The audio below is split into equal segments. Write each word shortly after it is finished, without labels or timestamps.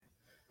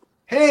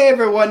Hey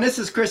everyone, this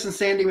is Chris and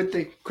Sandy with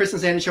the Chris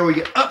and Sandy Show. We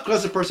get up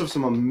close and personal with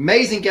some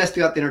amazing guests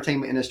throughout the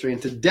entertainment industry.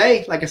 And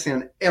today, like I say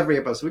on every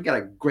episode, we got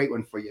a great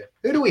one for you.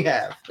 Who do we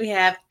have? We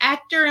have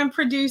actor and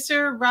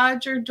producer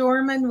Roger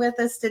Dorman with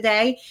us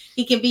today.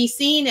 He can be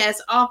seen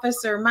as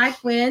Officer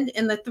Mike Wind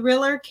in the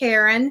thriller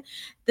Karen.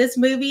 This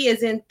movie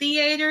is in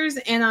theaters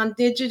and on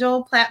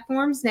digital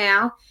platforms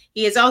now.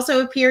 He has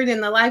also appeared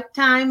in the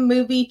Lifetime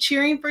movie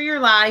Cheering for Your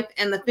Life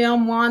and the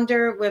film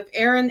Wander with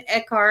Aaron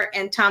Eckhart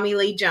and Tommy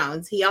Lee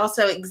Jones. He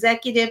also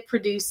executive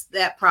produced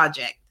that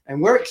project.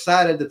 And we're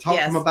excited to talk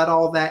to him about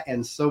all that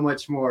and so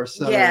much more.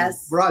 So,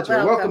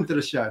 Roger, welcome to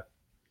the show.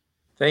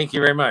 Thank you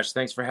very much.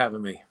 Thanks for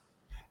having me.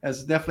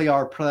 It's definitely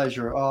our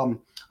pleasure. I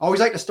always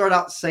like to start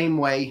out the same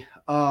way.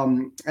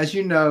 As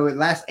you know, the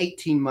last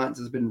 18 months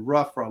has been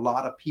rough for a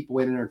lot of people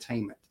in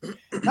entertainment.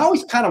 And I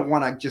always kind of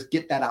want to just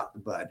get that out the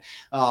bud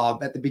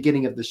at the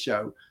beginning of the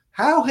show.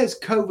 How has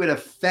COVID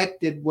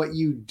affected what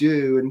you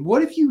do? And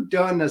what have you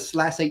done this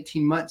last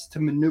 18 months to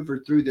maneuver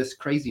through this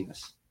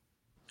craziness?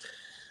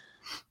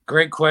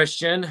 Great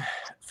question.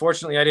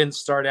 Fortunately, I didn't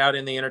start out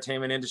in the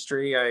entertainment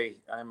industry.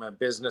 I'm a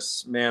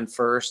businessman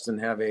first and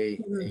have a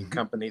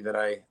company that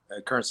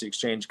a currency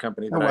exchange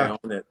company that I own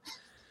that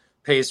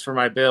pays for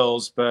my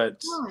bills.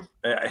 But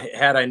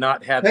had I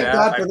not had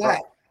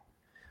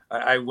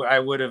I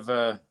would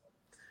have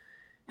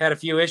had a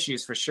few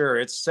issues for sure.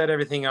 It's set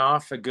everything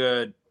off a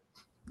good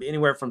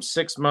anywhere from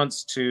 6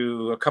 months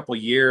to a couple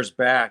years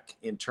back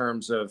in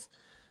terms of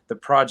the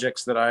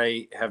projects that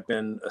I have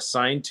been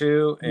assigned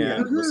to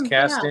and was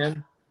cast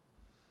in.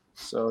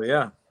 So,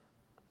 yeah.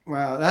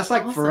 Wow. That's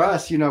like for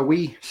us,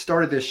 we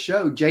started this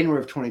show January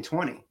of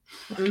 2020,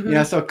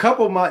 so a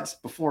couple months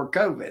before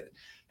COVID.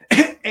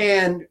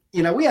 And,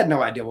 we had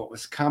no idea what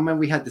was coming.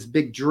 We had this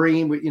big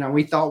dream.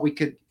 We thought we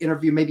could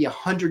interview maybe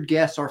 100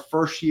 guests our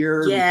first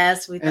year.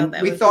 Yes, we thought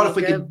that. We thought if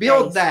we could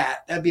build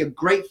that'd be a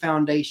great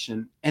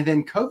foundation. And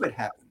then COVID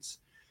happens.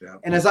 Yeah.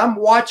 And as I'm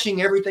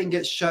watching everything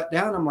get shut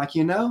down, I'm like,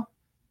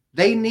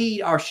 they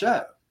need our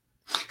show.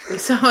 We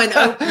saw an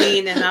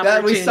opening and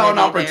opportunity. We saw an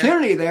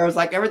opportunity there. It was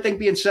like everything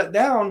being shut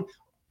down.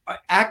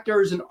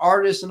 Actors and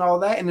artists and all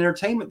that and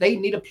entertainment, they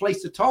need a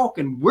place to talk,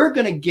 and we're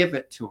going to give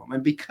it to them.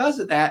 And because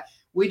of that,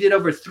 we did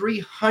over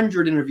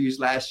 300 interviews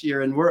last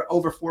year, and we're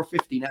over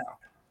 450 now.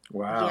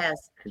 Wow.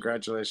 Yes.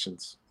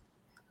 Congratulations.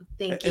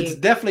 Thank you. It's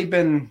definitely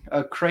been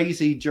a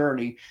crazy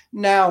journey.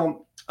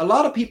 Now, a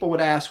lot of people would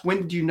ask,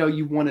 when did you know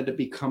you wanted to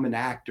become an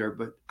actor?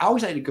 But I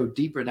always like to go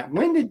deeper than that.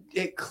 When did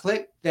it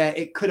click that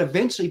it could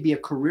eventually be a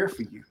career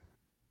for you?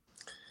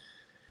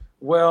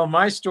 Well,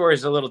 my story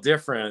is a little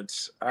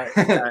different.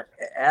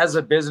 As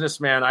a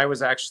businessman, I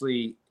was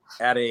actually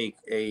at a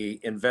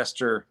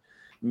investor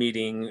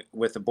meeting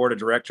with the board of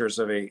directors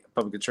of a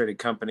publicly traded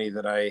company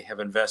that I have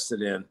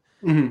invested in.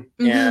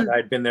 Mm-hmm. And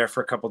I'd been there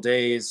for a couple of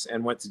days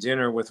and went to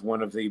dinner with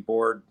one of the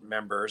board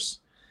members.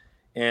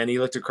 And he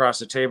looked across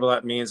the table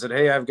at me and said,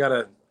 "Hey, I've got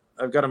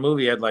a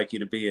movie I'd like you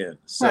to be in."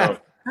 So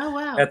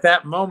at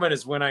that moment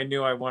is when I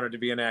knew I wanted to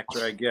be an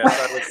actor, I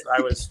guess. I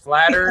was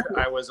flattered.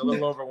 I was a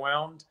little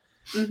overwhelmed.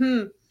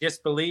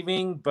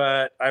 Disbelieving,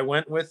 but I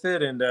went with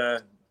it, and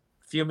a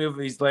few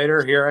movies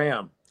later, here I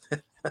am.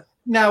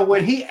 Now,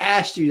 when he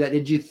asked you that,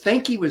 did you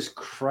think he was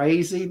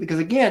crazy? Because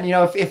again,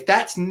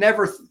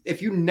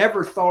 if you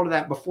never thought of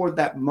that before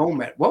that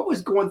moment, what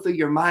was going through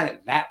your mind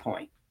at that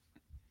point?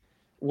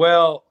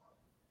 Well,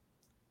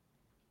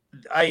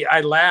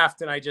 I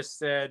laughed and I just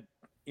said,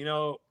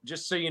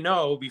 just so you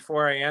know,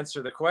 before I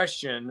answer the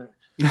question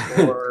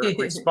or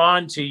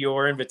respond to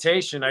your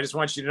invitation, I just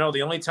want you to know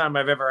the only time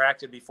I've ever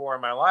acted before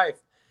in my life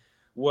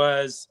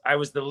was I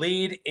was the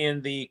lead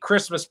in the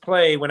Christmas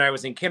play when I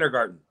was in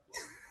kindergarten.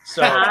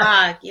 So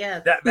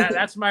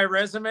that's my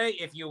resume.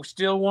 If you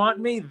still want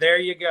me, there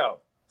you go.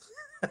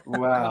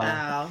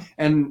 Wow.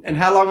 And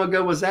how long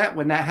ago was that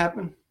when that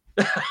happened?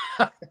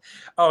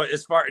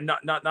 As far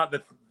not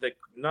the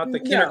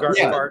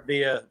kindergarten part.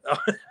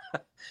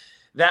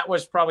 That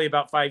was probably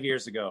about 5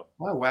 years ago.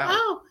 Oh wow.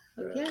 Oh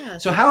yeah.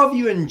 So how have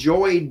you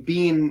enjoyed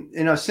being,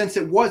 since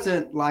it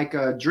wasn't like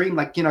a dream,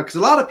 because a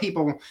lot of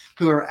people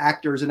who are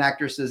actors and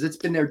actresses, it's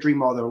been their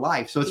dream all their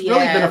life. So it's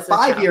really been a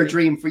 5-year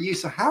dream for you.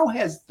 So how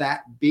has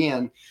that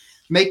been,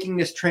 making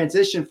this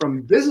transition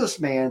from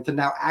businessman to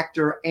now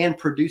actor and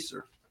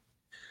producer?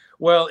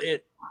 Well,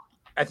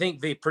 I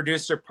think the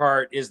producer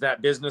part is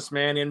that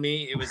businessman in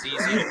me. It was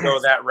easy to go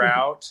that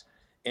route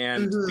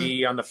and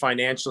be on the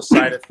financial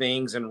side of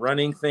things and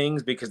running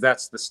things, because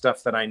that's the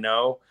stuff that I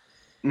know.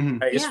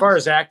 As far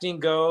as acting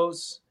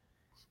goes,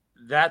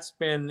 that's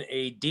been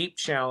a deep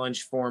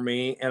challenge for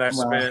me. And I've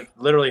spent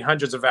literally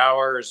hundreds of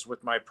hours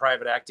with my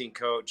private acting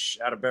coach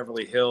out of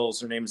Beverly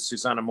Hills. Her name is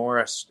Susanna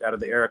Morris, out of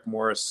the Eric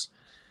Morris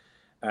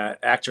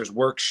Actors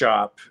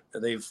Workshop.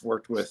 They've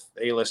worked with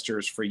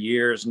A-listers for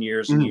years and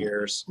years and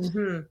years.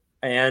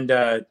 And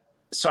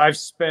so I've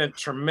spent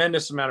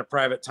tremendous amount of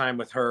private time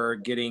with her,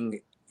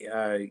 getting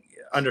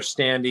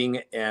understanding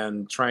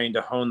and trying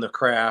to hone the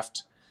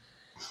craft.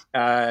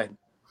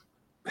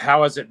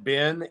 How has it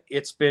been?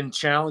 It's been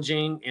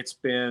challenging. It's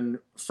been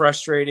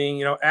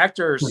frustrating.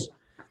 Actors,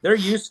 they're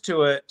used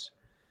to it.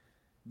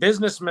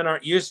 Businessmen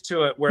aren't used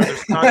to it, where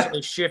there's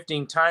constantly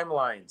shifting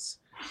timelines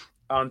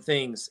on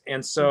things.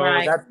 And so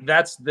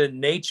that's the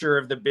nature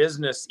of the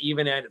business.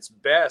 Even at its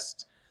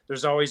best,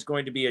 there's always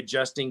going to be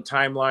adjusting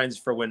timelines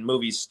for when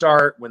movies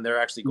start, when they're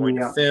actually going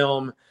to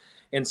film,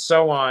 and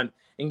so on.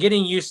 And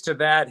getting used to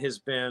that has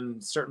been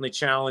certainly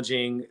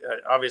challenging,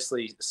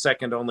 obviously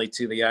second only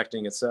to the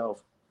acting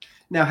itself.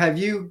 Now, have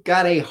you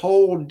got a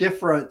whole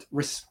different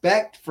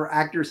respect for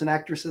actors and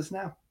actresses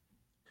now?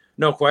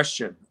 No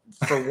question.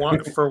 For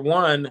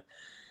one,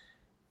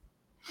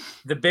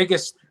 the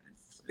biggest,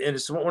 and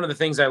it's one of the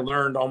things I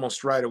learned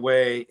almost right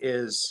away,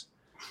 is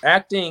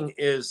acting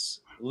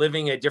is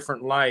living a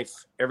different life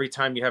every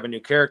time you have a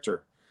new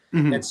character.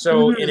 Mm-hmm. And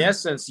so in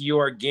essence, you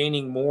are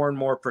gaining more and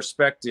more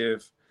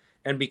perspective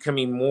and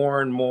becoming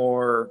more and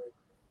more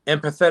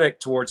empathetic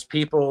towards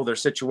people, their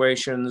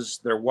situations,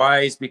 their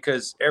whys,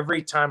 because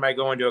every time I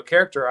go into a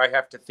character, I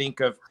have to think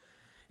of,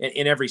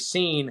 in every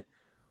scene,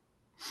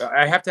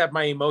 I have to have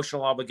my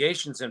emotional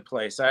obligations in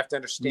place. I have to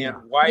understand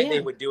why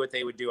they would do what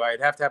they would do.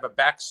 I'd have to have a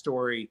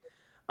backstory,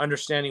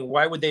 understanding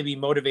why would they be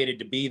motivated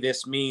to be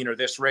this mean or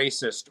this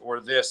racist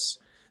or this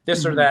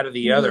or that or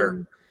the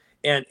other.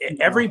 And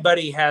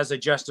everybody has a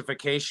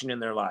justification in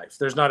their life.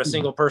 There's not a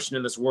single person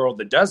in this world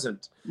that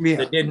doesn't,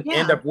 that didn't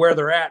end up where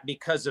they're at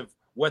because of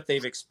what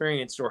they've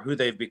experienced or who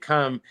they've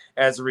become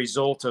as a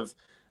result of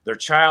their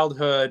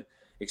childhood,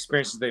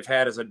 experiences they've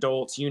had as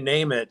adults, you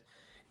name it.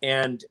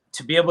 And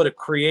to be able to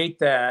create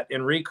that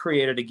and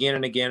recreate it again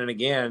and again and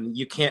again,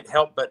 you can't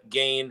help but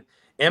gain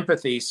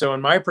empathy. So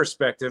in my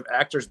perspective,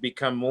 actors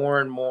become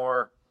more and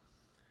more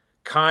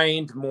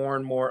kind, more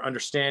and more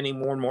understanding,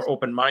 more and more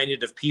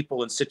open-minded of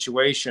people and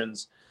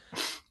situations,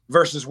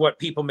 versus what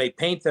people may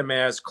paint them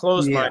as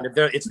closed-minded.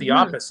 It's the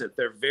opposite.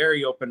 They're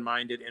very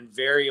open-minded and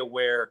very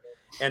aware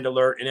and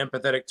alert and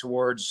empathetic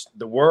towards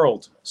the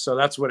world. So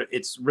that's what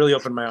it's really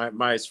opened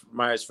my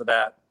eyes for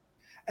that.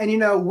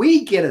 And,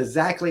 we get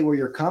exactly where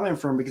you're coming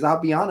from, because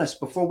I'll be honest,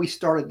 before we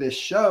started this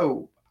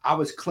show, I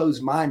was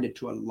closed-minded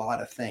to a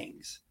lot of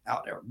things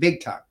out there,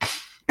 big time.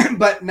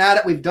 But now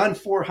that we've done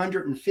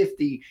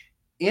 450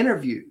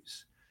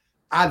 interviews,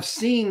 I've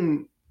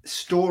seen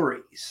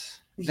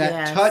stories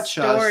that touch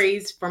us.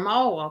 Stories from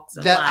all walks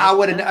of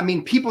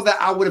life. People that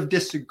I would have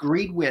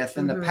disagreed with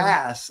in the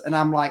past. And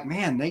I'm like,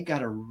 man, they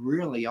got a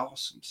really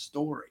awesome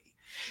story.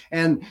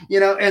 And,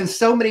 and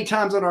so many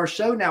times on our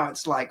show now,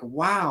 it's like,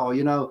 wow,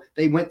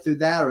 they went through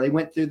that or they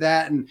went through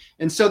that.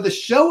 And so the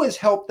show has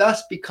helped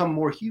us become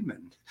more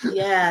human.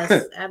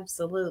 Yes,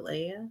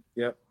 absolutely.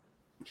 Yep.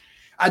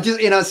 I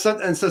just,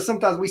 and so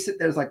sometimes we sit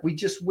there, it's like, we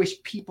just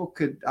wish people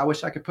could, I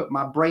wish I could put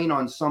my brain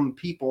on some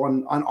people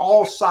on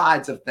all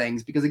sides of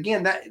things, because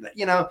again, that,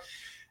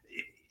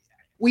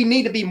 we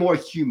need to be more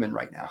human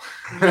right now.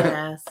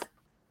 Yes.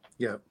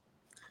 Yeah,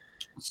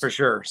 for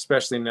sure.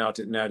 Especially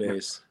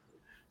nowadays.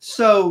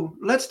 So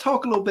let's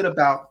talk a little bit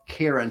about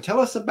Karen. Tell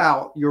us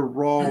about your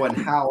role and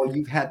how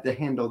you've had to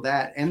handle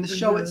that and the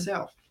show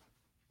itself.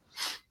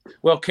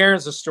 Well,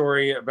 Karen's a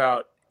story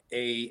about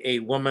a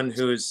woman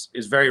who is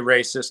very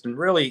racist, and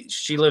really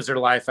she lives her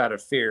life out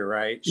of fear,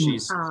 right?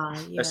 She's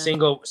a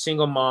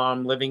single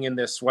mom living in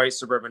this white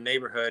suburban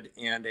neighborhood,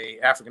 and a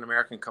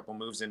African-American couple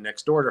moves in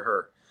next door to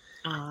her.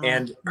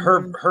 And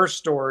her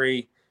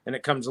story, and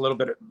it comes a little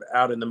bit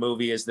out in the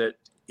movie, is that,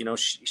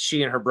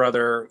 she and her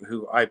brother,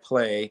 who I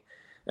play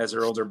as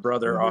her older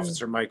brother,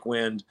 Officer Mike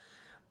Wind,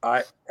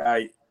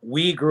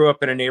 we grew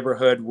up in a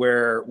neighborhood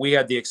where we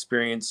had the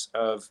experience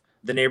of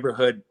the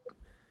neighborhood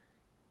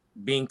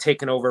being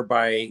taken over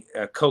by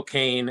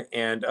cocaine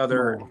and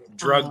other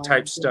drug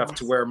type stuff,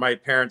 to where our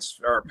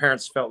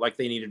parents felt like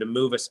they needed to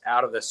move us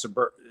out of the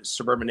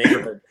suburban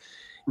neighborhood.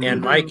 And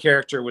my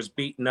character was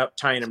beaten up,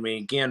 tying me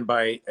again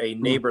by a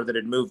neighbor that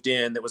had moved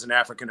in, that was an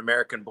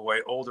African-American boy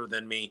older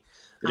than me,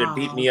 that had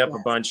beat me up a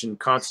bunch in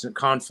constant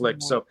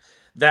conflict. So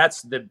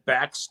that's the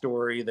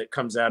backstory that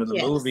comes out of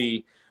the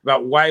movie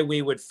about why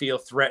we would feel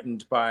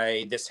threatened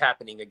by this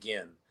happening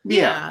again.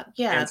 Yeah.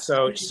 And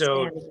so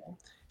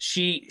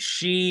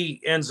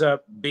she ends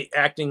up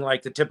acting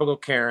like the typical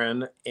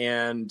Karen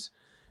and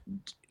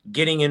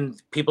getting in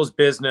people's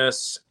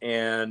business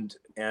and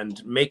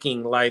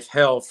making life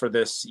hell for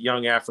this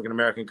young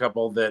African-American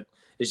couple that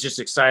is just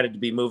excited to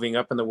be moving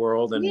up in the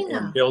world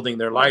and building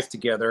their life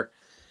together.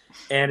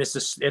 And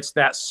it's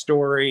that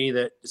story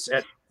that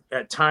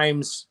at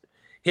times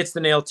hits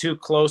the nail too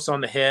close on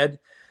the head.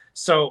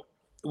 So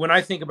when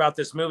I think about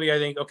this movie, I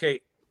think,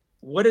 okay,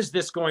 what is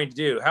this going to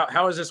do?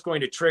 How is this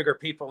going to trigger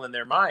people in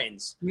their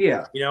minds?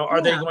 Yeah. Are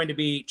they going to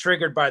be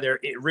triggered by their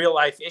real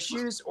life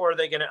issues, or are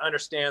they going to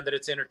understand that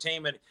it's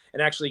entertainment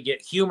and actually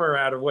get humor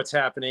out of what's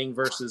happening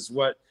versus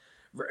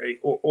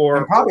or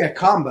and probably a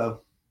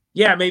combo.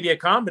 Yeah, maybe a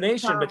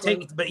combination,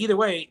 but either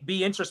way,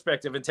 be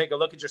introspective and take a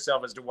look at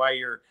yourself as to why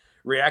you're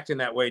reacting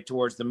that way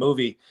towards the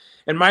movie.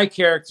 And my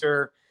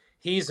character,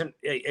 he's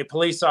a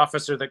police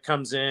officer that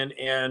comes in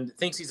and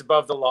thinks he's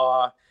above the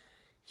law.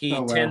 He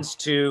tends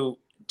to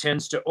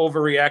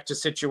overreact to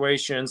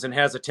situations and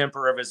has a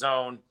temper of his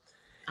own.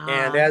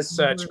 and as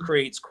such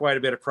creates quite a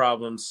bit of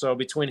problems. So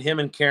between him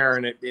and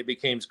Karen, it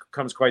becomes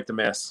quite the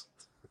mess.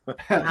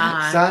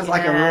 Sounds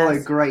like a really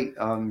great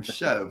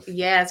show.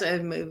 Yeah, it's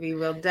a movie.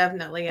 We'll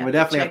definitely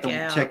have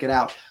to check it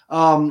out.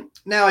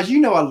 Now, as you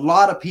know, a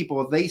lot of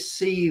people, they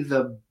see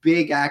the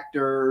big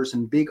actors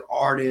and big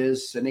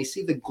artists, and they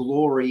see the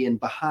glory and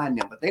behind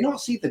them, but they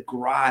don't see the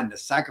grind, the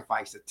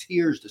sacrifice, the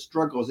tears, the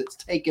struggles it's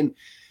taken,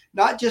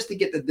 not just to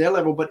get to their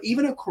level, but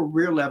even a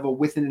career level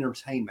within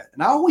entertainment.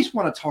 And I always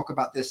want to talk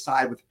about this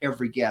side with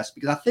every guest,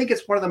 because I think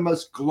it's one of the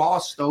most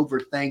glossed over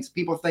things.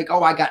 People think,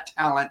 oh, I got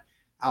talent,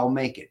 I'll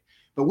make it.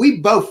 But we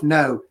both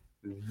know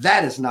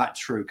that is not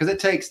true, because it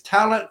takes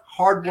talent,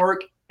 hard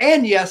work,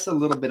 and yes, a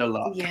little bit of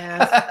luck.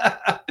 Yes.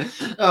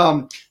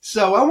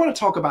 So I want to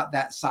talk about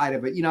that side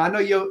of it. You know, I know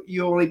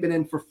you only been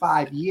in for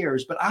 5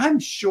 years, but I'm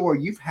sure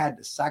you've had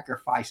to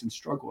sacrifice and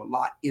struggle a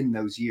lot in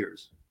those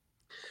years.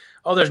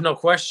 Oh, there's no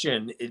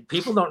question.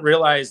 People don't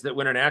realize that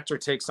when an actor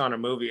takes on a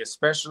movie,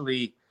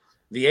 especially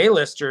the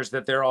A-listers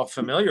that they're all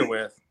familiar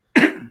with,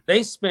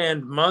 they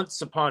spend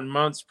months upon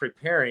months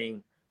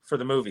preparing for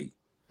the movie.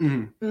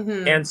 Mm-hmm.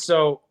 Mm-hmm. And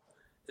so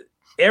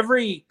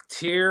every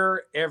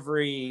tear,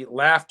 every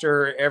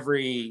laughter,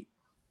 every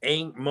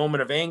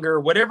moment of anger,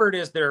 whatever it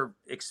is they're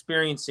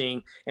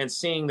experiencing, and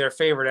seeing their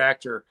favorite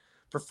actor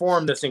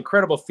perform this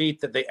incredible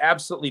feat that they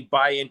absolutely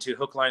buy into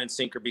hook, line, and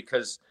sinker,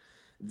 because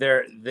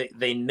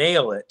they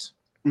nail it,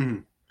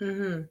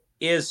 Mm-hmm.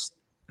 is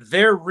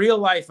their real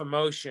life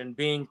emotion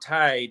being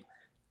tied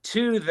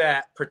to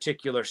that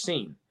particular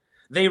scene.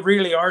 They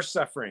really are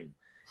suffering,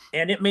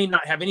 and it may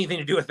not have anything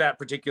to do with that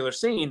particular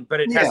scene, but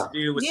it has to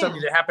do with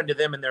something that happened to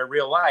them in their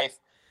real life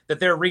that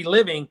they're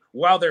reliving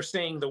while they're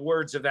saying the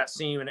words of that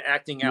scene and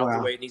acting out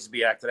the way it needs to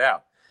be acted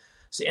out.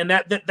 So, and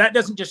that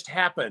doesn't just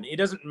happen. It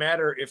doesn't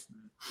matter if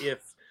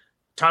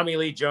Tommy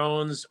Lee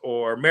Jones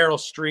or Meryl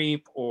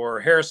Streep or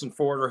Harrison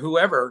Ford or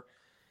whoever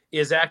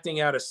is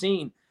acting out a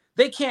scene.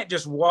 They can't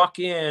just walk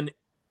in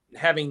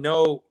having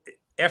no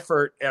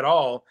effort at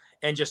all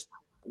and just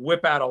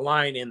whip out a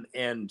line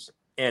and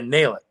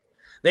nail it.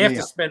 They have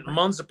to spend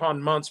months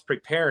upon months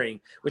preparing,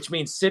 which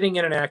means sitting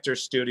in an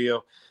actor's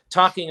studio,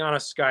 talking on a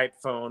Skype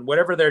phone,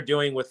 whatever they're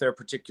doing with their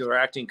particular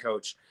acting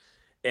coach,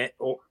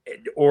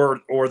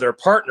 or their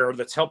partner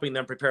that's helping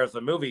them prepare for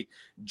the movie,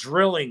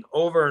 drilling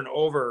over and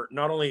over.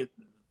 Not only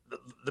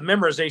the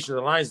memorization of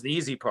the lines is the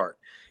easy part.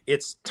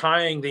 It's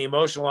tying the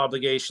emotional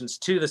obligations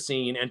to the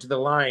scene and to the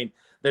line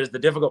that is the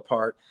difficult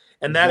part.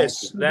 And that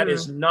is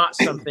not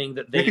something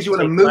that they because you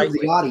want to move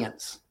the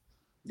audience.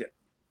 Yeah.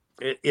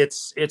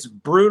 It's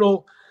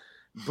brutal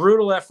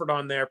effort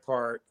on their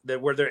part,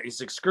 where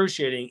it's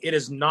excruciating. It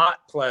is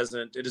not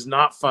pleasant. It is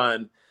not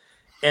fun.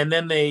 And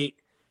then they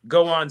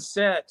go on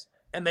set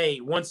and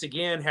they once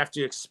again have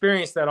to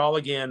experience that all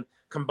again,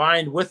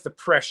 combined with the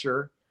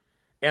pressure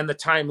and the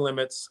time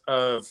limits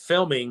of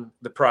filming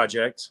the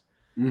project,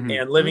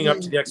 and living up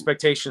to the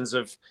expectations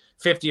of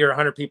 50 or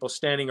 100 people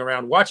standing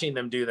around watching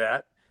them do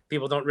that.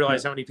 People don't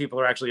realize how many people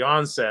are actually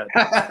on set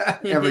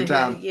every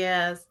time.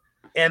 Yes.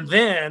 And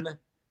then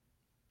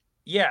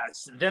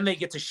they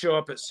get to show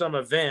up at some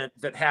event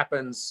that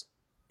happens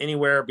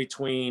anywhere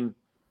between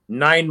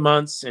 9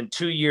 months and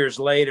 2 years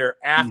later,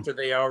 after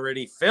they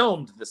already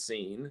filmed the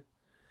scene,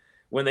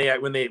 when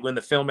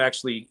the film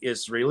actually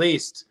is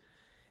released.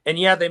 And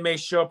they may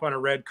show up on a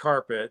red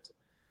carpet,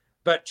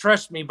 but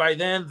trust me, by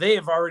then they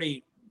have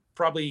already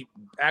probably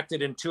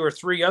acted in 2 or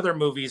 3 other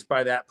movies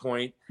by that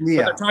point. Yeah.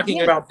 But they're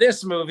talking about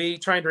this movie,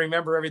 trying to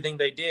remember everything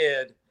they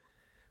did,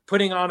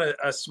 putting on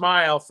a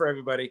smile for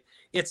everybody.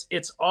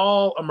 It's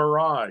all a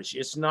mirage.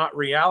 It's not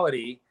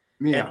reality.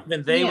 Yeah. And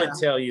even they would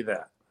tell you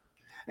that.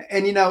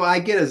 And, you know, I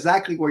get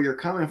exactly where you're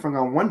coming from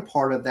on one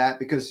part of that,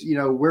 because, you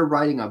know, we're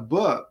writing a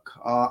book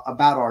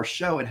about our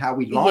show and how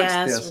we launched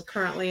this. Yes, we're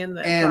currently in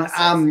the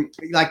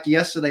process. Like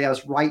yesterday, I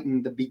was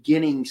writing the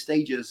beginning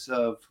stages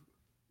of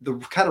the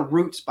kind of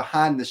roots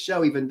behind the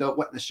show, even though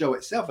what the show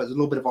itself is a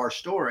little bit of our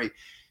story.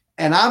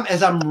 And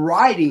as I'm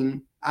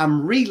writing,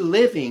 I'm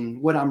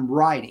reliving what I'm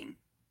writing.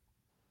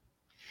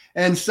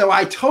 And so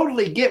I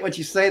totally get what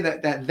you say,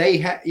 that they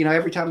have, you know,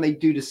 every time they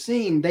do the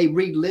scene, they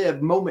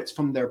relive moments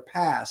from their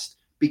past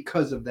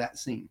because of that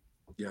scene.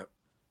 Yep.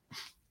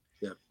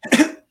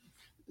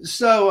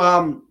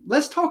 So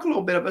let's talk a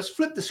little bit. Let's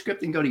flip the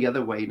script and go the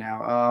other way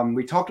now.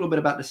 We talked a little bit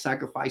about the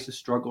sacrifice, the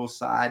struggle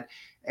side,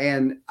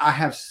 and I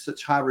have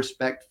such high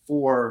respect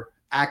for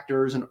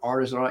actors and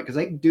artists and all that, because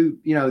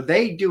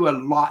they do a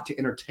lot to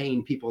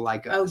entertain people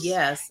like us. Oh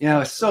yes, you know,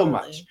 absolutely. So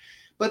much.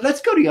 But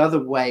let's go the other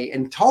way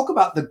and talk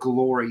about the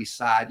glory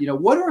side. You know,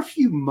 what are a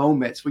few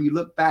moments where you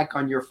look back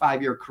on your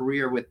 5-year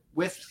career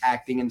with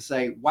acting and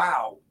say,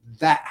 wow,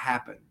 that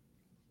happened?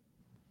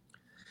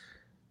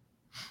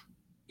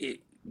 I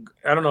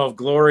don't know if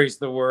glory is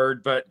the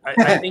word, but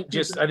I think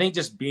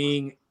just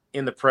being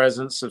in the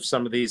presence of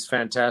some of these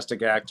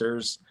fantastic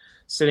actors,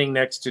 sitting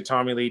next to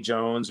Tommy Lee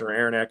Jones or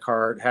Aaron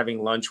Eckhart,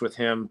 having lunch with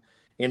him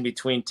in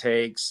between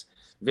takes,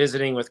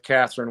 visiting with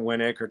Catherine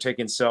Winnick or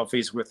taking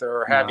selfies with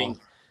her, or having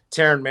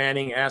Taryn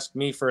Manning ask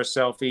me for a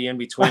selfie in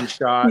between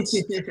shots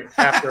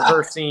after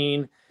her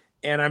scene.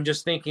 And I'm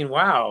just thinking,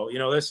 wow,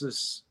 this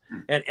is,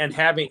 and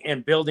having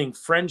and building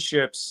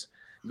friendships,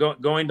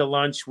 going to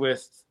lunch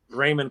with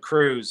Raymond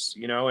Cruz,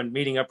 and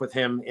meeting up with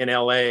him in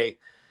LA,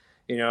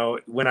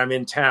 when I'm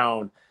in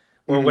town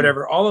or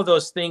whatever. All of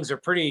those things are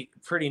pretty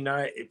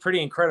nice,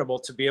 pretty incredible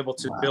to be able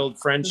to build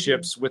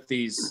friendships with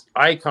these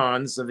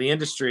icons of the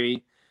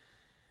industry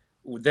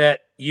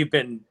that you've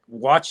been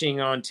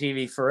watching on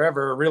TV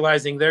forever,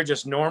 realizing they're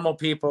just normal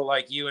people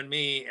like you and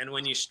me. And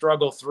when you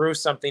struggle through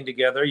something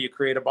together, you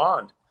create a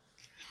bond.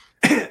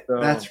 So.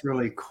 That's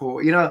really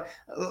cool.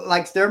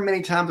 Like there are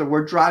many times that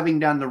we're driving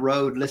down the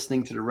road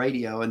listening to the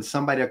radio and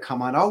somebody will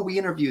come on, oh, we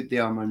interviewed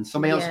them, and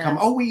somebody else will come,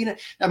 oh,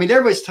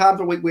 there was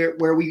times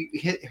where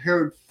we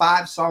heard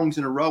 5 songs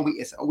in a row.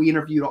 We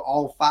interviewed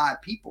all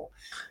 5 people,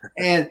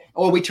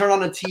 or we turn on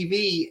the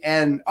TV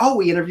and, oh,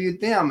 we interviewed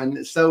them.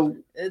 And so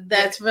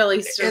that's really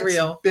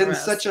surreal. It's been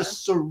such a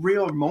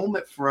surreal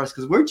moment for us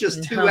because we're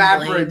just 2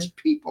 average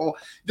people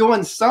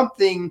doing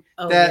something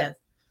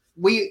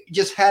we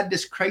just had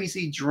this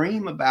crazy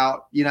dream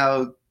about,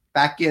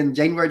 back in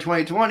January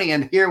 2020.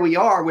 And here we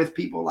are with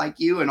people like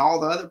you and all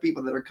the other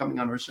people that are coming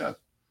on our show.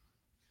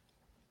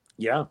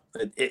 Yeah.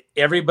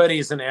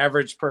 Everybody's an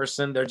average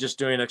person. They're just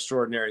doing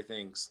extraordinary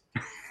things.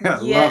 I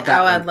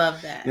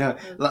love that. Yeah.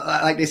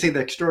 Like they say,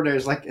 the extraordinary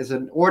is like as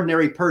an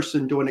ordinary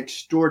person doing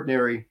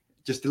extraordinary,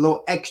 just a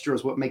little extra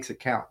is what makes it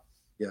count.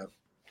 Yeah.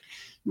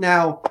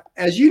 Now,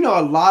 as you know,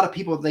 a lot of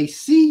people, they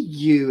see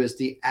you as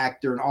the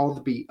actor and all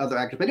the other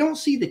actors, but they don't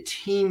see the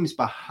teams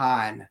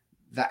behind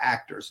the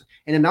actors.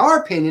 And in our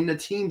opinion, the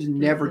teams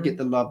never get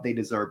the love they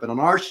deserve. But on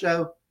our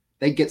show,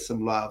 they get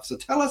some love. So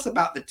tell us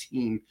about the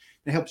team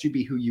that helps you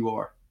be who you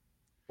are.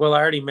 Well, I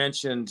already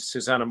mentioned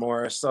Susanna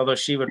Morris, although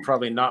she would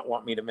probably not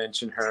want me to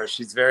mention her.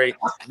 She's very,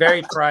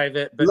 very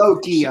private. But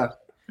low-key.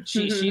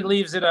 She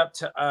leaves it up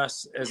to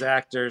us as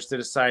actors to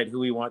decide who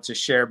we want to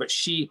share. But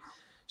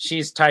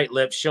she's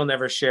tight-lipped. She'll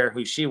never share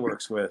who she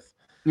works with.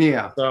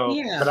 Yeah. So,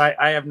 but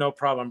I have no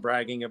problem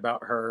bragging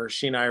about her.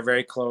 She and I are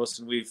very close,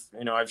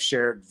 and I've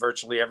shared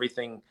virtually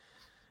everything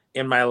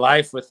in my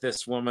life with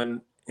this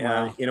woman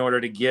in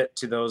order to get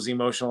to those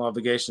emotional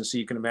obligations. So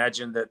you can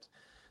imagine that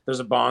there's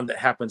a bond that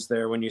happens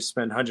there when you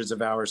spend hundreds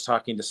of hours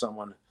talking to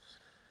someone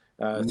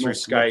through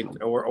Skype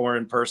or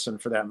in person,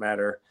 for that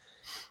matter.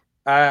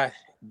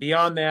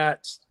 Beyond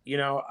that,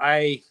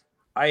 I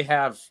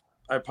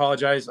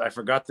apologize. I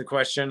forgot the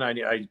question.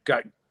 I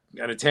got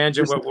on a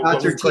tangent. What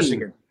was the question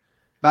again?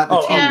 About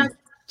the team.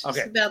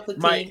 Okay. About the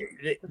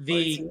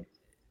team.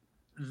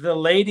 The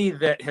lady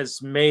that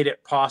has made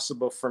it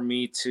possible for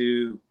me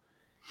to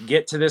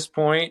get to this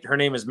point, her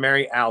name is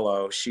Mary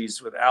Allo.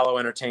 She's with Allo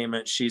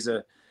Entertainment. She's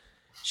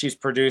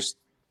produced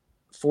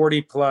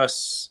 40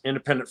 plus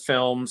independent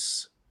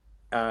films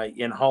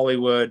in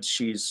Hollywood.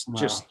 She's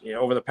just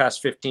over the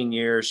past 15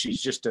 years,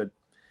 she's just a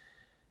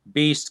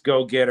beast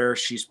go-getter.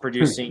 She's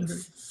producing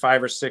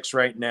 5 or 6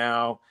 right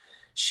now.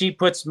 She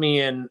puts me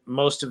in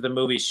most of the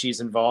movies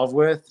she's involved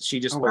with. She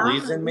just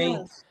believes in me.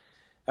 Yes.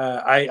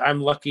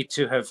 I'm lucky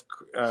to have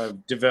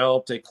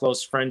developed a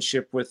close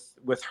friendship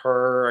with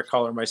her. I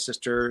call her my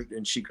sister,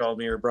 and she called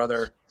me her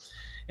brother.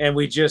 And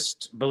we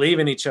just believe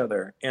in each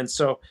other. And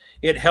so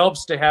it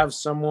helps to have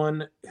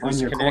someone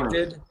who's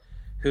connected,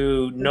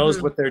 who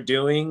knows what they're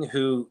doing,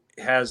 who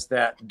has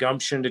that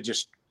gumption to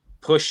just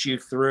push you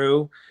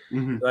through.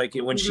 Like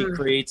when she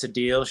creates a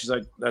deal, she's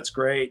like, that's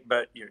great,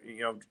 but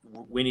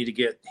we need to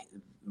get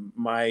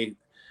my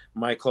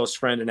close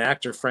friend and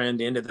actor friend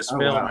into this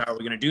film. How are we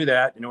going to do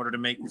that? In order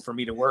for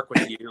me to work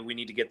with you, we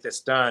need to get this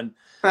done.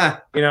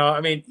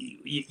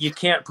 You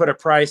can't put a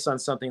price on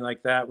something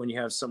like that when you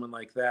have someone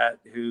like that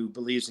who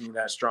believes in you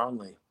that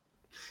strongly.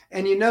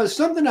 And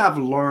something I've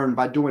learned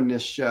by doing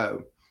this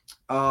show,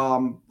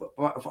 for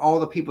all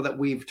the people that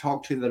we've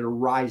talked to that are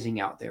rising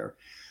out there,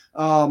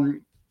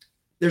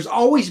 there's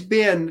always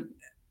been,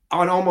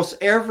 on almost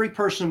every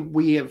person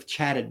we have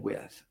chatted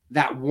with,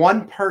 that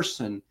one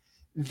person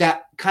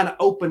that kind of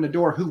opened the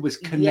door who was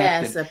connected.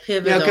 Yes, a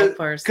pivotal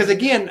person. Because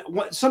again,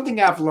 something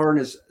I've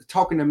learned is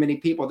talking to many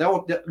people,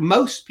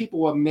 most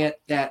people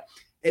admit that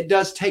it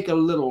does take a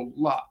little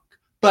luck,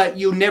 but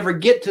you'll never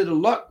get to the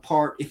luck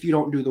part if you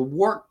don't do the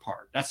work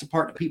part. That's the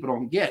part that people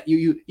don't get.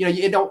 You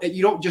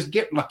don't just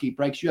get lucky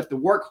breaks. You have to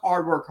work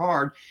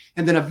hard,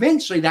 and then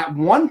eventually that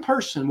one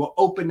person will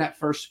open that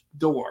first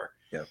door.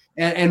 Yeah.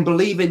 And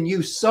believe in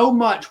you so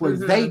much where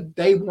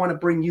they want to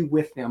bring you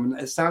with them.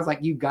 And it sounds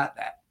like you got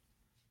that.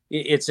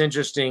 It's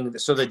interesting.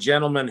 So the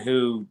gentleman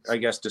who, I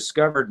guess,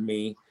 discovered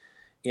me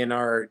in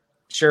our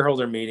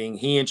shareholder meeting,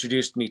 he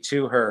introduced me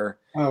to her.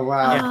 Oh,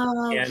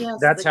 wow. And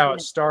that's how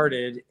it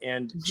started.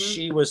 And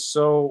she was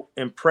so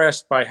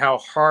impressed by how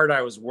hard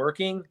I was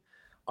working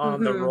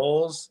on the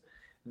roles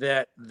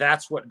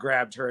that's what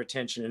grabbed her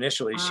attention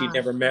initially. She'd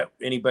never met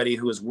anybody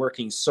who was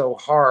working so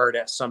hard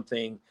at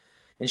something,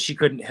 and she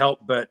couldn't help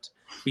but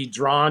be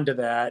drawn to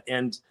that.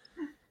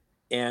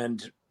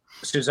 And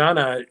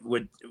Susanna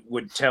would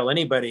tell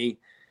anybody,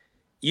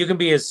 you can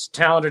be as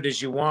talented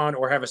as you want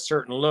or have a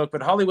certain look,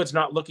 but Hollywood's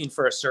not looking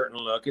for a certain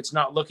look. It's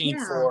not looking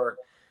for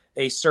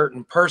a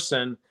certain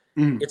person.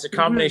 It's a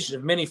combination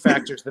of many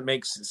factors that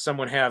makes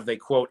someone have the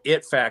quote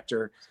it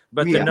factor.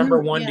 But the Yeah. number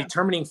one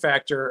determining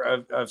factor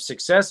of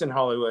success in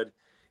Hollywood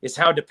is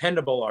how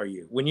dependable are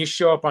you? When you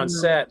show up on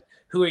set,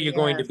 who are you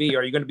going to be?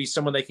 Are you going to be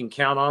someone they can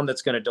count on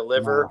that's going to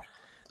deliver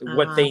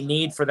what they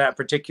need for that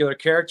particular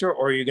character?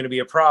 Or are you going to be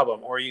a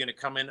problem? Or are you going to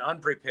come in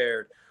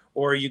unprepared?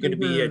 Or are you going to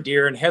be a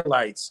deer in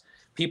headlights?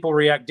 People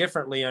react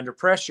differently under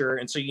pressure.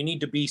 And so you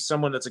need to be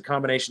someone that's a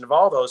combination of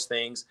all those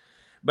things.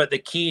 But the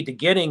key to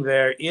getting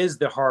there is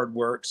the hard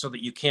work so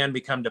that you can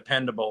become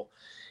dependable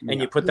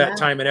and you put that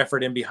time and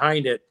effort in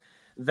behind it.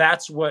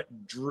 That's what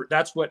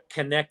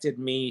connected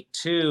me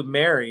to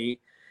Mary,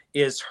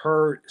 is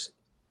her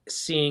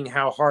seeing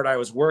how hard I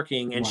was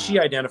working, and she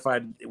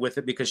identified with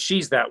it because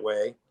she's that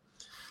way.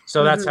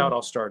 So that's how it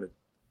all started.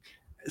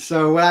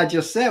 So what I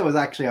just said was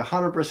actually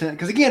 100%,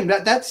 because again,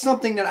 that's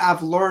something that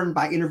I've learned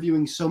by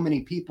interviewing so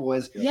many people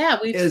we've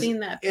seen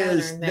that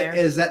pattern there.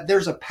 Is that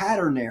there's a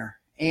pattern there.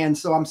 And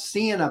so I'm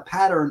seeing a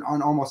pattern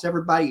on almost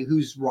everybody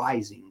who's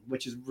rising,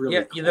 which is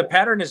really cool. The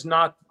pattern is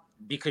not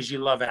because you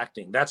love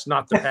acting. That's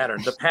not the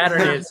pattern. The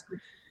pattern is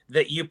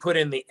that you put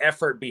in the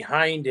effort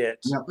behind it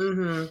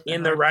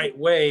in the right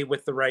way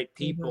with the right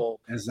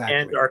people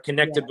and are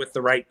connected with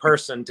the right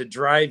person to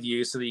drive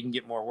you so that you can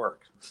get more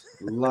work.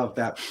 Love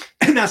that.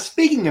 Now,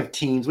 speaking of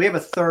teens, we have a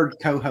third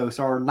co-host,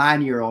 our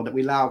 9-year-old, that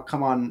we allow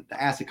come on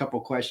to ask a couple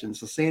of questions.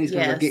 So Sandy's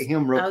going to get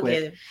him real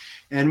quick.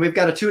 And we've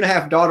got a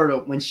 2.5 daughter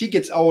that when she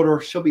gets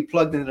older, she'll be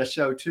plugged into the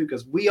show too,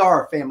 because we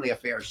are a family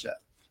affair show.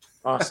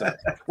 Awesome.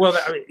 Well,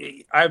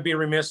 I'd be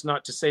remiss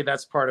not to say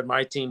that's part of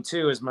my team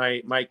too, is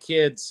my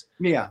kids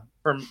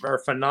are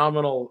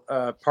phenomenal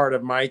part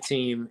of my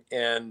team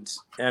and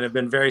have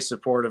been very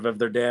supportive of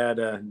their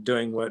dad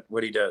doing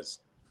what he does.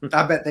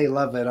 I bet they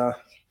love it.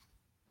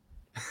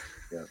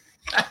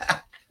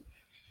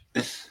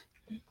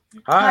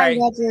 Hi,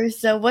 Roger.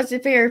 So what's your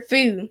favorite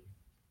food?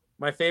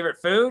 My favorite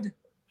food?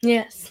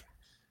 Yes.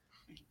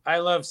 I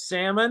love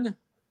salmon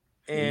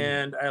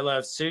and I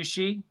love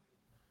sushi.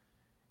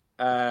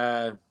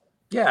 Salmon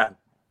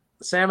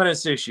and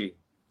sushi.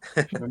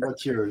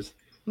 What's yours?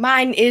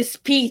 Mine is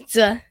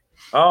pizza.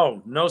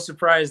 Oh, no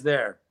surprise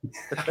there.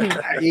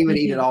 You would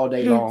eat it all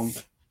day long.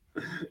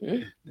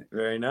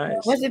 Very nice.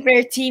 What's your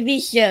favorite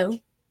TV show?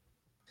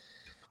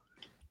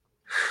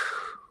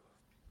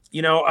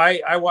 You know,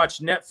 I watch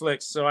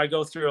Netflix, so I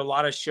go through a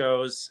lot of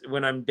shows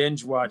when I'm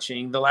binge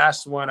watching. The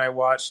last one I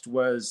watched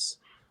was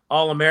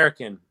All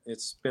American.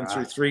 It's been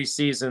through 3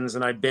 seasons,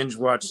 and I binge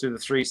watched through the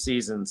 3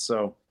 seasons.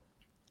 So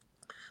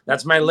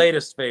that's my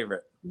latest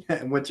favorite.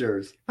 And what's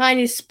yours? Mine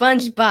is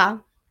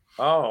SpongeBob.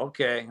 Oh,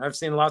 okay. I've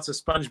seen lots of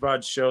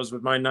SpongeBob shows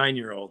with my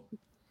 9-year-old.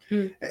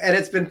 And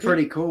it's been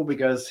pretty cool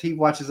because he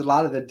watches a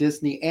lot of the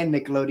Disney and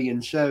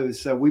Nickelodeon shows.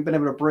 So we've been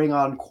able to bring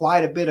on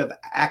quite a bit of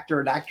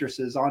actor and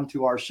actresses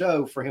onto our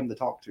show for him to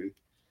talk to.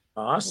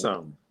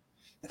 Awesome.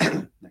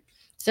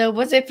 So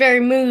what's your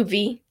favorite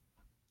movie?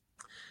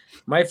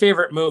 My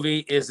favorite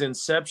movie is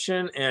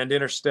Inception and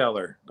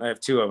Interstellar. I have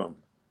 2 of them.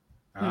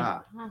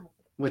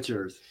 What's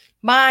yours?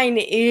 Mine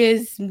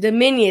is the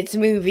Minions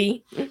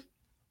movie.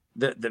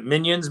 The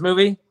Minions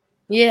movie?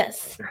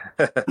 Yes.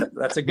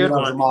 That's a good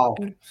one. Them all.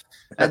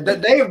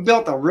 They have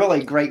built a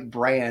really great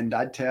brand,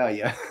 I tell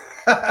you.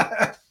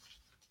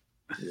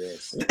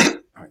 Yes.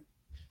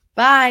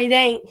 Bye.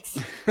 Thanks.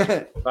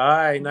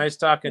 Bye. Nice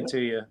talking to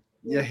you.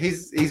 Yeah,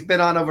 he's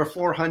been on over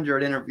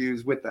 400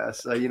 interviews with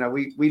us. So,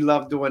 we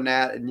love doing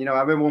that. And,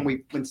 I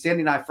remember when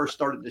Sandy and I first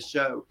started the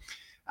show,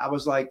 I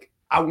was like,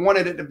 I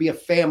wanted it to be a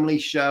family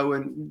show.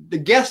 And the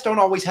guests don't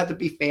always have to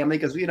be family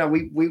because,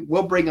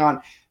 we'll bring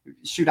on,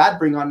 I'd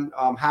bring on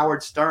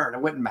Howard Stern.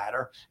 It wouldn't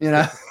matter,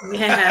 Yes.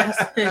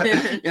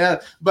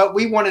 But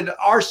we wanted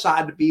our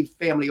side to be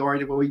family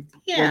oriented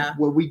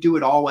where we do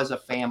it all as a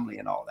family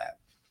and all that.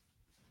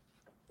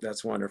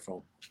 That's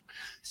wonderful.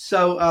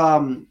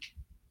 So,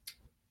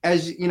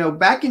 as you know,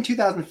 back in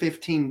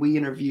 2015, we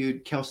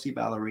interviewed Kelsey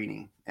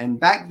Ballerini. And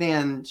back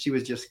then, she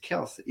was just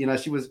Kelsey.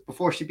 She was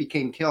before she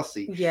became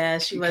Kelsey. Yeah,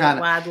 she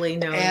wasn't widely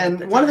known.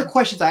 And one of the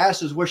questions I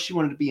asked was where she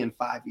wanted to be in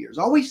 5 years.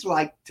 I always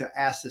like to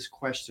ask this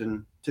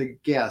question to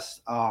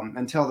guests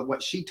and tell them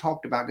what she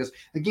talked about. Because,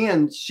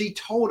 again, she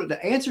told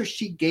the answer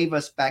she gave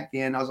us back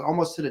then, I was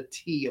almost to the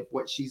T of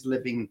what she's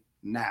living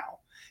now.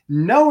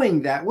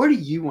 Knowing that, where do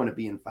you want to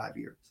be in 5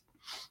 years?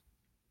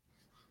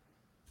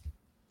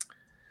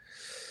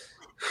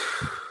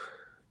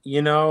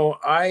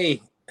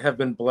 I have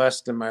been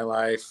blessed in my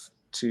life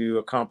to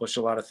accomplish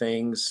a lot of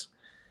things.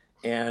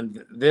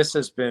 And this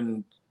has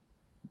been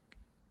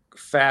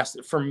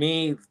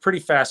pretty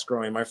fast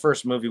growing. My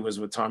first movie was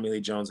with Tommy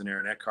Lee Jones and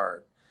Aaron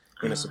Eckhart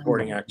in a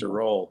supporting actor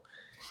role.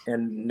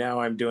 And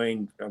now I'm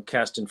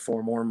cast in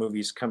 4 more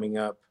movies coming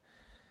up.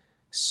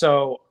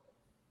 So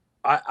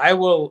I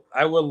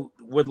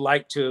would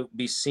like to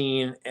be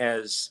seen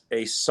as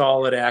a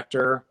solid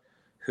actor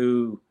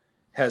who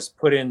has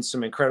put in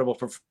some incredible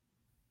performances.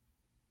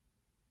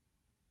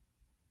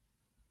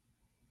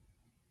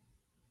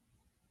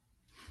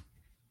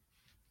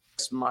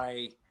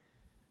 My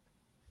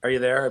Are you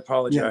there? I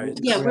apologize.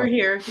 Yeah, we're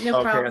here. No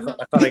Okay, problem.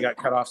 I thought I got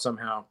cut off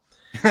somehow.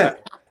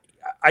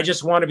 I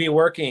just want to be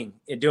working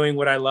and doing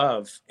what I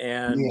love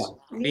and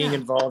being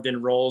involved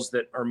in roles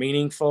that are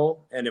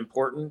meaningful and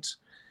important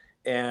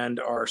and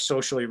are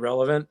socially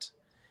relevant.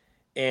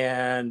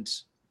 And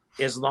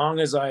as long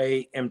as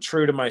I am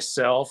true to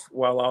myself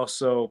while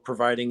also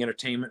providing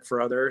entertainment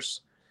for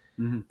others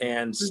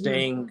and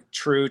staying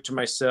true to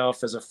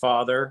myself as a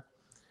father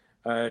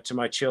to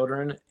my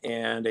children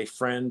and a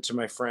friend to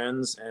my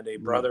friends and a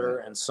brother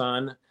and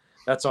son,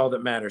 that's all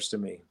that matters to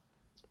me.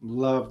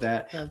 Love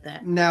that. Love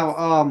that.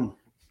 Now,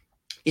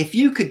 if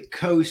you could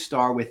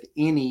co-star with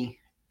any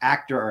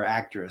actor or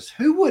actress,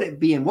 who would it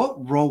be and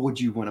what role would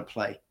you want to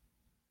play?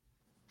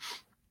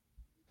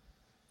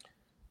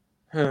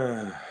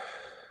 You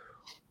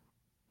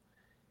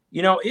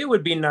know, it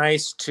would be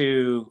nice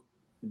to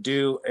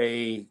do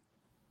a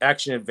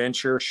action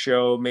adventure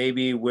show,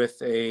 maybe with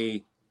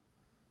a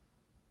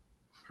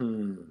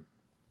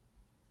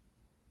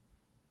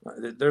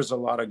there's a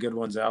lot of good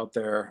ones out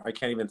there. I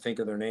can't even think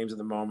of their names at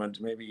the moment.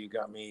 Maybe you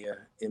got me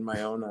in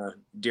my own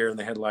deer in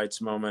the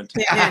headlights moment.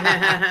 You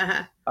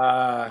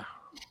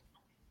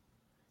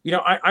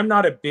know, I'm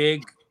not a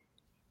big,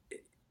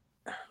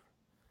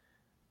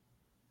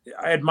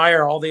 I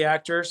admire all the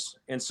actors.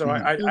 And so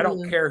I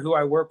don't care who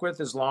I work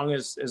with as long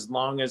as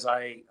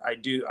I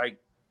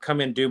come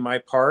and do my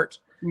part.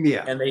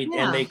 Yeah. And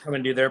they come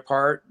and do their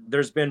part.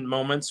 There's been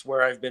moments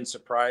where I've been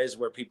surprised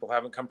where people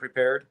haven't come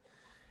prepared.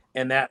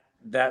 And that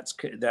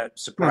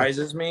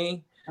surprises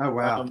me. Oh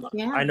wow!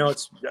 I know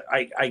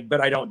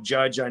but I don't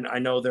judge. I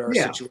know there are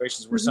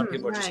situations where some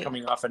people are just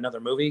coming off another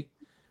movie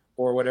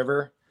or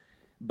whatever.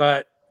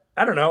 But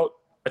I don't know,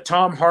 a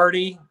Tom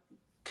Hardy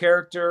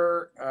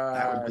character.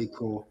 That would be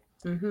cool.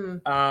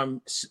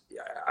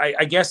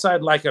 I guess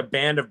I'd like a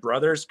Band of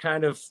Brothers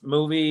kind of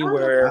movie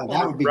where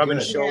rubbing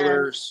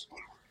shoulders.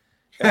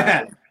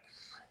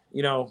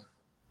 You know.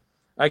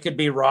 I could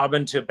be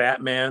Robin to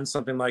Batman,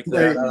 something like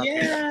that.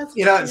 Yes.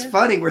 You know, it's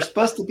funny. We're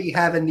supposed to be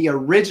having the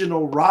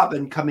original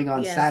Robin coming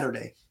on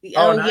Saturday.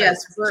 Oh, nice.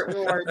 Yes. Burt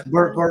Ward.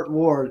 Burt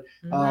Ward.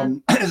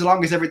 As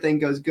long as everything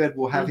goes good,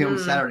 we'll have him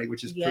Saturday,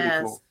 which is pretty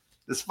cool.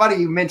 It's funny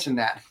you mentioned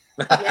that.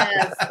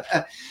 Yes.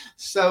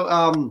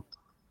 So,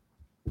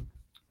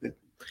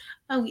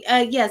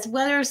 yes.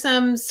 What are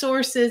some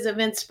sources of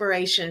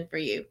inspiration for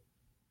you?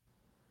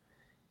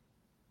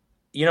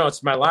 You know,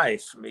 it's my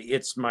life.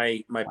 It's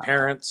my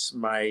parents,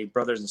 my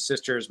brothers and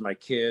sisters, my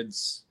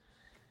kids,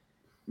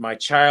 my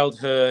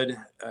childhood,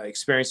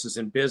 experiences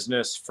in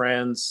business,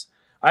 friends.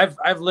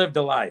 I've lived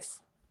a life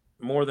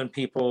more than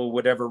people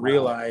would ever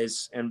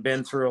realize and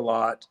been through a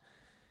lot.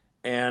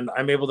 And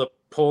I'm able to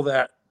pull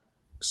that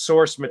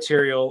source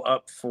material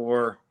up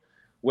for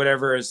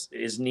whatever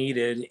is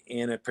needed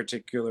in a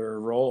particular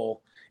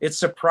role. It's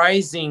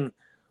surprising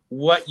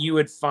what you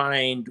would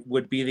find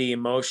would be the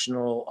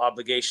emotional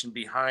obligation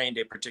behind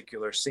a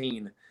particular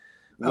scene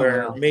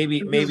where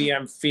maybe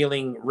I'm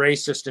feeling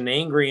racist and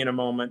angry in a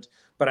moment,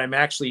 but I'm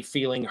actually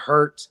feeling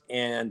hurt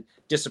and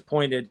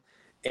disappointed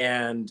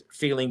and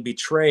feeling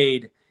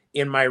betrayed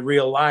in my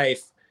real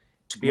life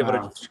to be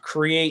able to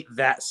create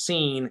that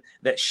scene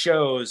that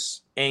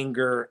shows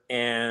anger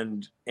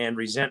and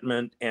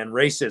resentment and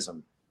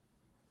racism.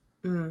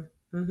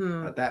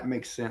 That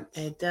makes sense.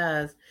 It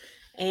does.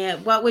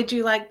 And what would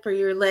you like for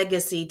your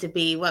legacy to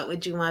be? What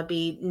would you want to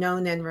be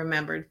known and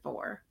remembered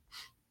for?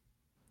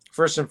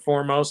 First and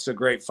foremost, a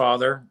great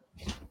father.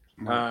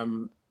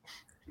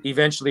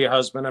 Eventually a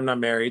husband. I'm not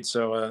married,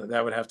 so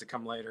that would have to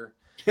come later.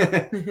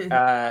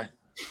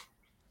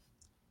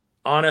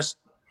 Honest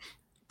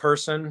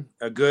person,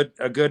 a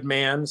good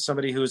man,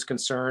 somebody who is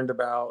concerned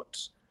about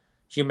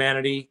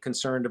humanity,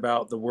 concerned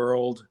about the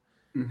world,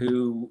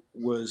 who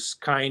was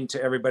kind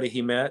to everybody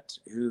he met,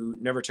 who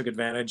never took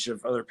advantage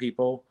of other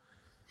people,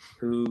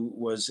 who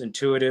was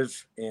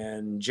intuitive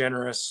and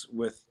generous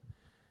with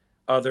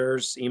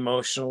others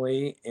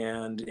emotionally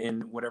and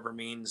in whatever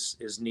means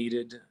is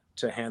needed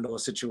to handle a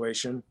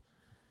situation.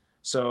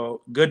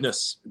 So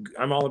goodness,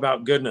 I'm all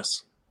about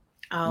goodness.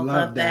 I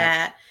love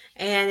that.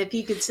 And if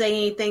you could say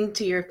anything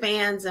to your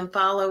fans and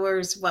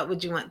followers, what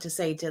would you want to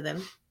say to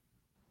them?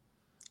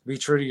 Be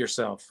true to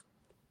yourself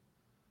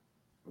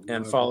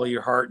and follow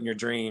your heart and your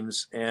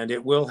dreams, and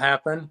it will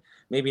happen.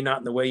 Maybe not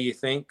in the way you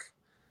think.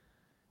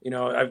 You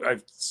know, I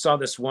saw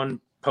this one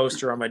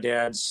poster on my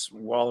dad's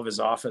wall of his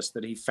office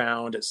that he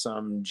found at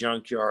some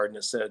junkyard, and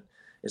it said,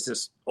 it's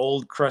this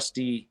old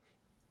crusty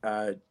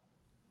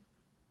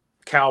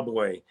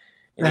cowboy,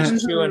 and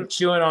he's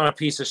chewing on a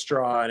piece of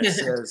straw, and it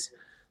says,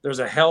 there's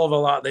a hell of a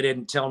lot they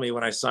didn't tell me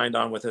when I signed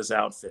on with his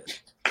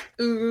outfit.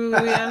 Ooh,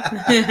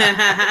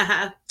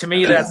 yeah. To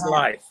me, that's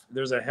life.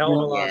 There's a hell of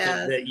a lot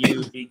that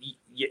you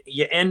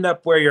end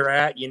up where you're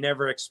at. You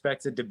never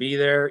expected to be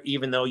there,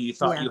 even though you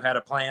thought you had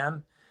a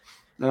plan.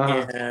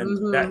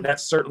 And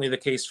that's certainly the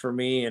case for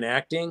me in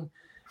acting.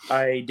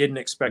 I didn't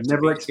expect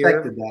never to be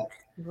expected here. that.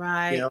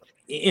 Right. You know,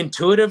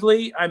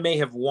 intuitively, I may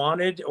have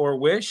wanted or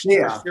wished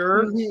for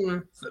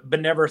sure,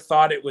 but never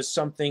thought it was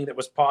something that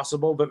was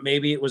possible. But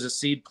maybe it was a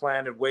seed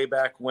planted way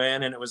back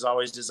when, and it was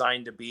always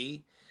designed to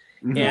be.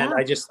 And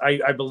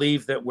I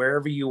believe that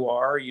wherever you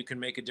are, you can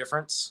make a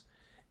difference.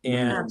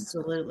 And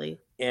absolutely.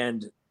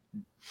 And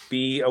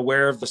be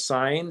aware of the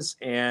signs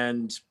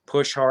and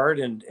push hard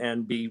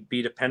and be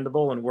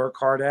dependable and work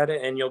hard at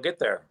it, and you'll get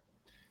there.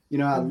 You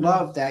know, I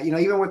love that. You know,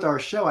 even with our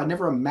show, I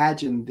never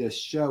imagined this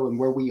show and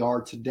where we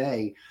are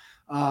today.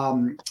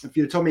 If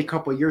you had told me a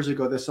couple of years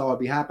ago this all would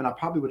be happening, I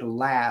probably would have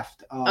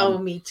laughed.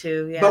 Me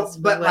too. Yes,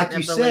 but like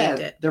you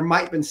said, there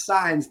might have been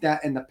signs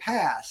that in the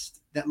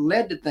past that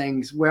led to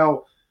things.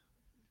 Well,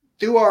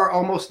 through our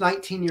almost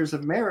 19 years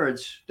of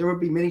marriage, there would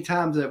be many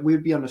times that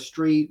we'd be on the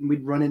street and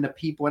we'd run into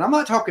people. And I'm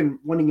not talking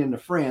running into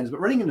friends, but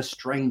running into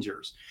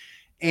strangers.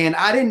 And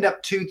I'd end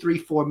up 2, 3,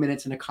 4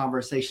 minutes in a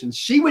conversation.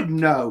 She would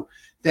know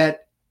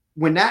that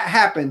when that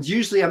happens,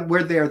 usually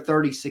we're there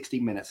 30, 60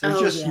 minutes.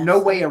 There's no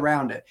way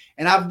around it.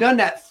 And I've done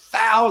that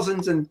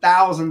thousands and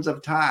thousands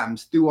of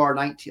times through our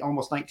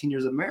almost 19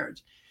 years of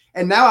marriage.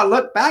 And now I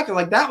look back and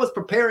like that was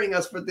preparing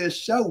us for this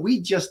show.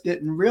 We just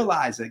didn't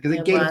realize it because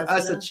it gave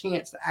us a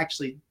chance to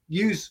actually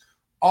use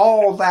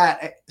all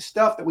that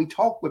stuff that we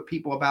talk with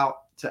people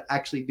about to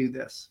actually do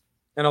this.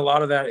 And a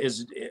lot of that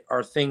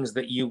are things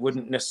that you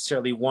wouldn't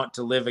necessarily want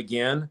to live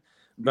again,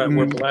 but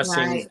were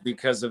blessings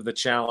because of the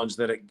challenge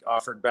that it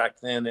offered back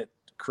then. It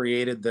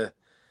created the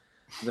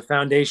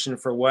foundation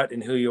for what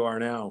and who you are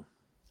now.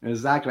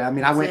 Exactly. I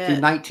mean, I went through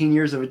 19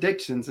 years of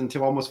addictions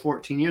until almost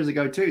 14 years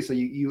ago too. So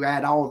you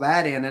add all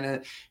that in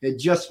and it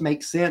just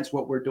makes sense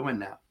what we're doing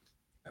now.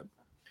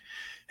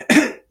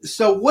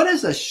 So what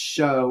is a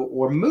show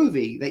or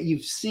movie that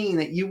you've seen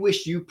that you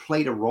wish you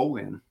played a role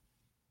in?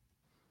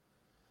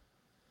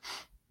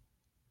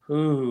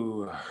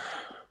 Ooh.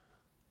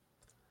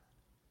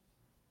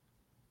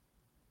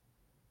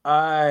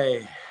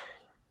 A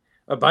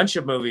bunch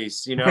of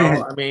movies, you know,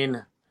 I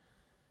mean,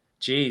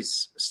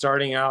 geez,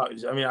 starting out,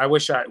 I mean,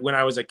 when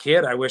I was a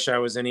kid, I wish I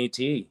was in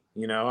E.T.,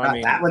 you know, I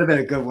mean, that would have been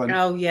a good one.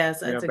 Oh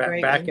yes. That's a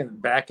great one.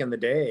 Back in the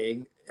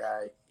day,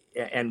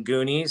 and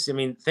Goonies. I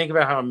mean, think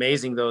about how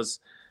amazing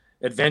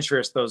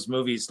adventurous those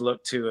movies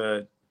look to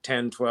a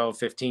 10, 12,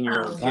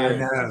 15-year-old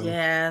kid.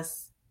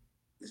 Yes.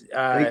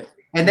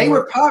 And they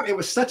were it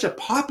was such a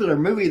popular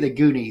movie, The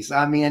Goonies.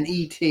 I mean,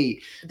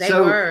 E.T. They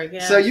were,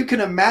 yeah. So you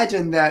can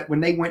imagine that when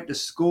they went to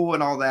school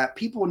and all that,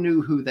 people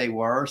knew who they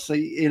were. So,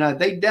 you know,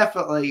 they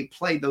definitely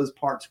played those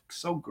parts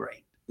so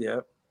great.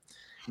 Yeah.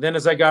 Then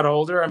as I got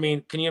older, I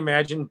mean, can you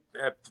imagine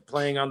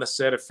playing on the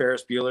set of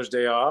Ferris Bueller's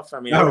Day Off? I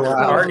mean,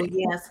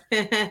 yes.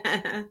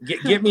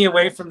 Get me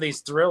away from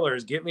these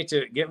thrillers. Get me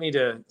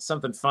to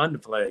something fun to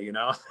play, you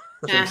know?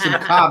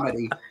 Some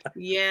comedy.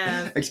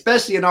 Yeah.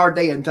 Especially in our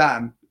day and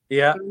time.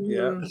 Yeah.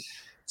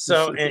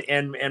 So,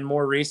 and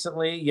more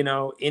recently, you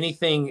know,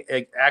 anything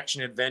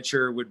action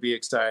adventure would be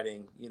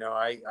exciting. You know,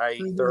 I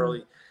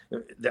thoroughly,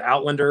 The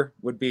Outlander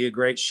would be a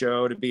great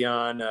show to be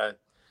on.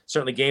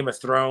 Certainly Game of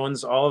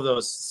Thrones, all of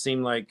those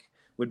seem like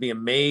would be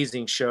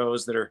amazing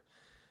shows that are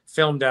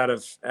filmed out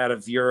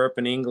of Europe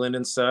and England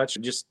and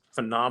such. Just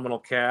phenomenal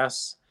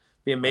casts.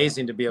 Be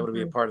amazing to be able to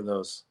be a part of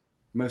those.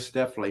 Most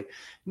definitely.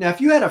 Now,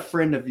 if you had a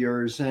friend of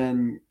yours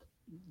and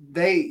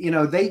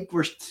they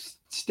were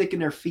sticking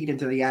their feet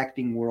into the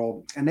acting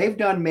world and they've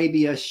done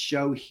maybe a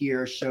show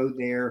here, a show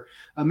there,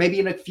 maybe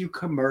in a few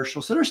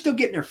commercials. So they're still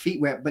getting their feet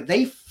wet, but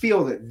they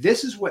feel that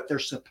this is what they're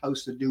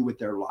supposed to do with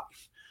their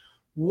life.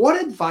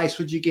 What advice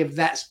would you give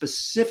that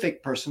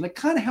specific person to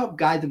kind of help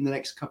guide them the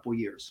next couple of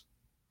years?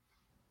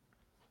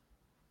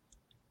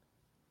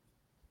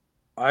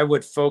 I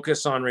would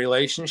focus on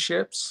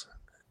relationships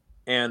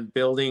and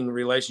building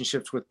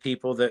relationships with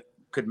people that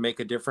could make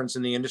a difference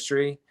in the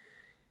industry.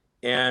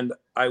 And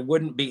I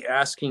wouldn't be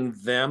asking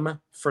them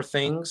for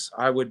things.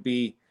 I would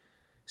be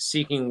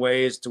seeking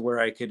ways to where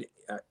I could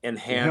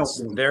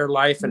enhance their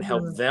life and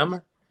help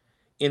them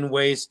in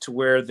ways to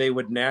where they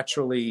would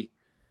naturally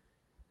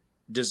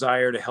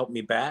desire to help me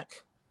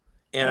back.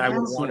 And I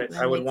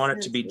would want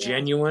it to be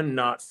genuine,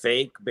 not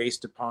fake,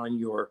 based upon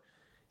your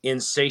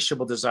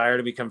insatiable desire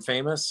to become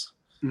famous,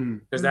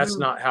 because that's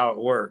not how it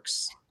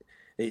works.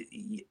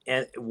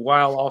 And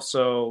while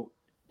also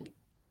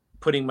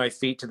putting my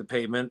feet to the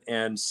pavement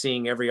and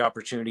seeing every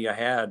opportunity I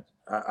had,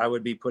 I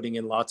would be putting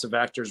in lots of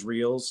actors'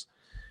 reels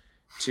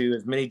to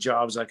as many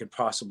jobs I could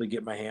possibly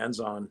get my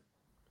hands on.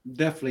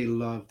 Definitely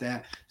love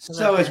that.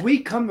 So as we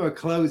come to a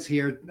close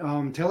here,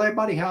 tell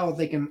everybody how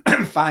they can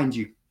find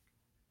you.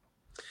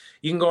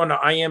 You can go onto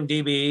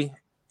IMDb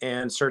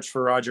and search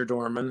for Roger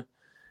Dorman.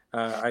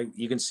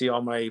 You can see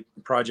all my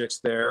projects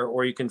there,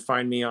 or you can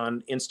find me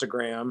on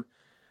Instagram.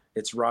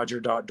 It's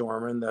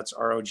roger.dorman. That's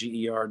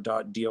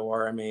roger.dorman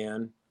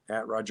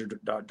at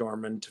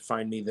roger.dorman to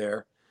find me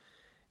there.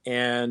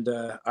 And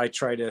I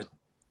try to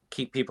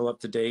keep people up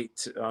to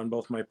date on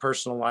both my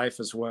personal life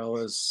as well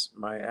as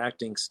my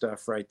acting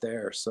stuff right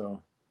there.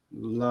 So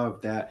love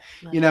that.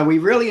 You know, we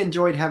really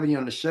enjoyed having you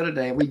on the show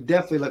today. We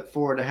definitely look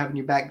forward to having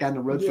you back down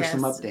the road for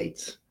some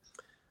updates.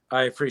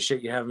 I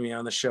appreciate you having me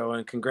on the show,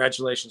 and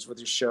congratulations with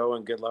your show,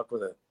 and good luck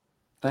with it.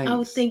 Thanks.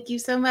 Oh, thank you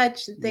so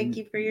much. Thank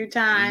you for your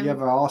time. You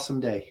have an awesome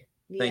day.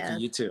 Thank you.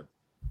 You too.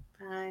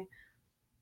 Bye.